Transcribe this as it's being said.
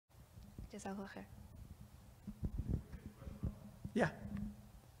Jazakallah khair. Yeah.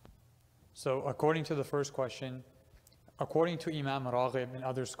 So according to the first question, according to Imam Raghib and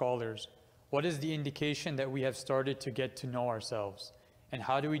other scholars, what is the indication that we have started to get to know ourselves? And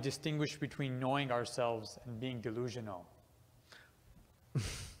how do we distinguish between knowing ourselves and being delusional?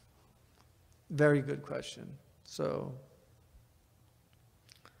 Very good question. So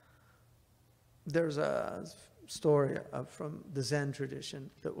there's a story from the Zen tradition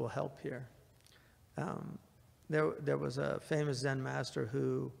that will help here. There was a famous Zen master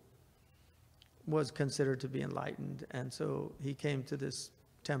who was considered to be enlightened, and so he came to this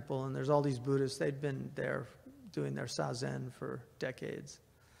temple, and there's all these Buddhists. They'd been there doing their sazen for decades,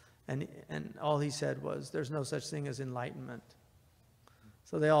 and all he said was, "There's no such thing as enlightenment."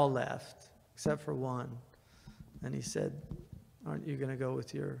 So they all left except for one, and he said, "Aren't you going to go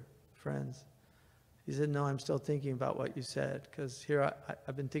with your friends?" He said, "No, I'm still thinking about what you said, because here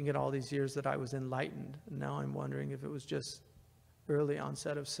I've been thinking all these years that I was enlightened, and now I'm wondering if it was just early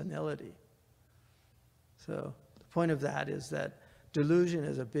onset of senility." So the point of that is that delusion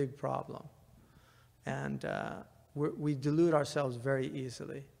is a big problem, and we delude ourselves very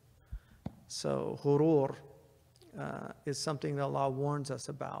easily. So ghurur is something that Allah warns us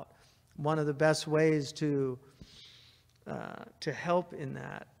about. One of the best ways to help in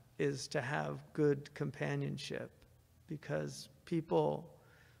that is to have good companionship, because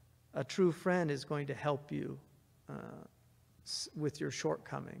a true friend is going to help you with your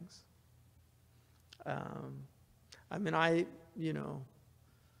shortcomings. I mean, I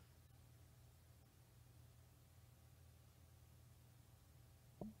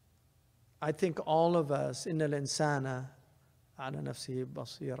think all of us, إِنَّ الْإِنسَانَ عَلَى نَفْسِهِ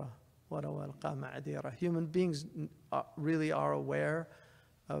بَصِيرًا وَلَوْ أَلْقَى مَعَاذِيرًا. Human beings really are aware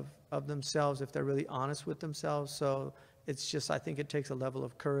of themselves if they're really honest with themselves. So it's just, I think it takes a level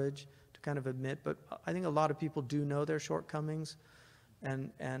of courage to kind of admit. But I think a lot of people do know their shortcomings,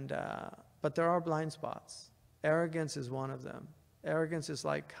 but there are blind spots. Arrogance is one of them. Arrogance is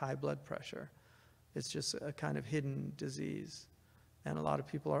like high blood pressure. It's just a kind of hidden disease. And a lot of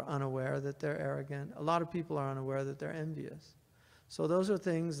people are unaware that they're arrogant. A lot of people are unaware that they're envious. So those are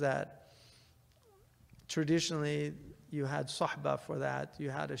things that traditionally you had sahba for that. You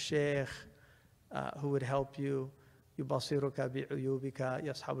had a sheikh who would help you. يبصرك بعيوبك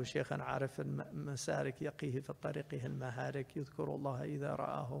يصحب شيخا عارف المسارك يقيه في طريقه المهارك يذكر الله إذا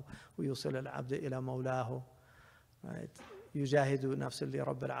رآه ويوصل العبد إلى مولاه. Right? يجاهد نفسه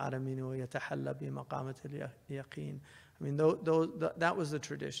لرب العالمين ويتحلى بمقامة اليقين. I mean, that was the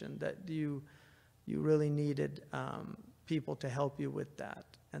tradition, that you really needed people to help you with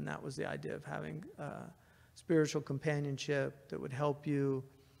that. And that was the idea of having spiritual companionship that would help you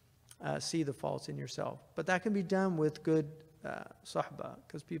see the faults in yourself. But that can be done with good sahba,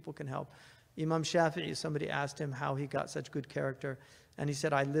 because people can help. Imam Shafi'i, somebody asked him how he got such good character, and he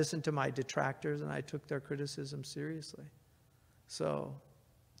said, "I listened to my detractors and I took their criticism seriously." So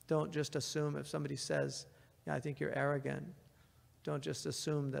don't just assume if somebody says, "Yeah, I think you're arrogant," don't just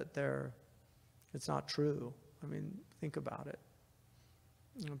assume that it's not true. I mean, think about it.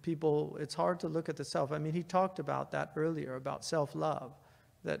 You know, people, it's hard to look at the self. I mean, he talked about that earlier, about self-love,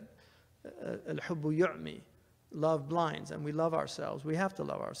 that al-hubbu yu'mi, love blinds, and we love ourselves. We have to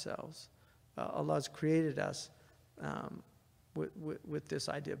love ourselves. Allah has created us with this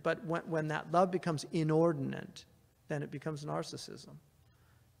idea. But when that love becomes inordinate, then it becomes narcissism.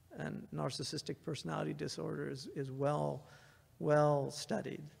 And narcissistic personality disorder is well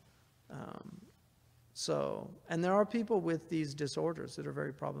studied. And there are people with these disorders that are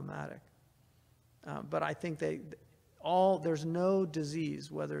very problematic. But I think there's no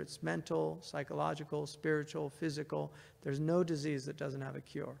disease, whether it's mental, psychological, spiritual, physical, there's no disease that doesn't have a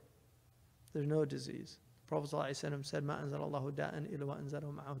cure. There's no disease. The Prophet ﷺ said, "Ma anzal Allahu da'an illa wa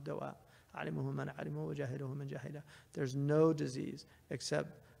anzalahu ma'ahu dawa. Alimuhu man alimuhu wa jahiluhu man jahila." There's no disease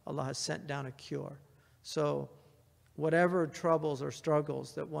except Allah has sent down a cure. So whatever troubles or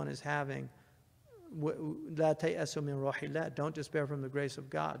struggles that one is having, la tayasu min ruhillah, don't despair from the grace of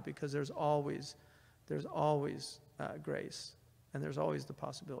God, because there's always grace, and there's always the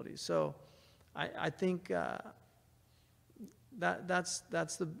possibility. So I think that's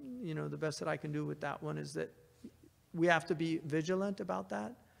the the best that I can do with that one, is that we have to be vigilant about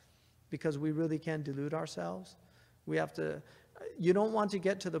that, because we really can delude ourselves. We have to. You don't want to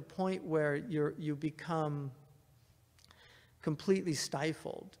get to the point where you become completely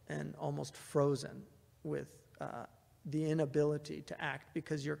stifled and almost frozen with the inability to act,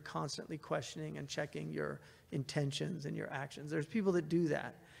 because you're constantly questioning and checking your intentions and your actions. There's people that do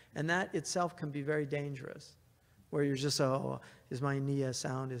that, and that itself can be very dangerous, where you're just, "Oh, is my niyyah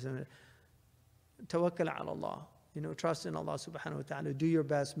sound? Isn't it?" tawakkal ala Allah. Trust in Allah subhanahu wa ta'ala. Do your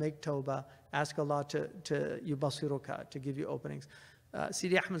best, make tawbah, ask Allah to yubasiruka, to give you openings.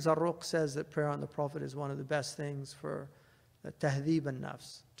 Sidi Ahmed Zarruq says that prayer on the Prophet is one of the best things for tahdhib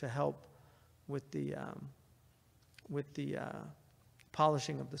an-nafs, to help with the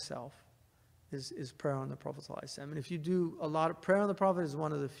polishing of the self, is prayer on the Prophet ﷺ. And if you do a lot of prayer on the Prophet, is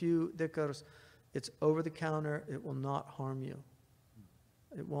one of the few dhikrs. It's over the counter. It will not harm you.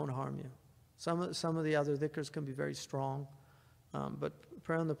 It won't harm you. Some of the other dhikrs can be very strong, but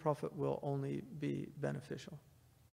prayer on the Prophet will only be beneficial.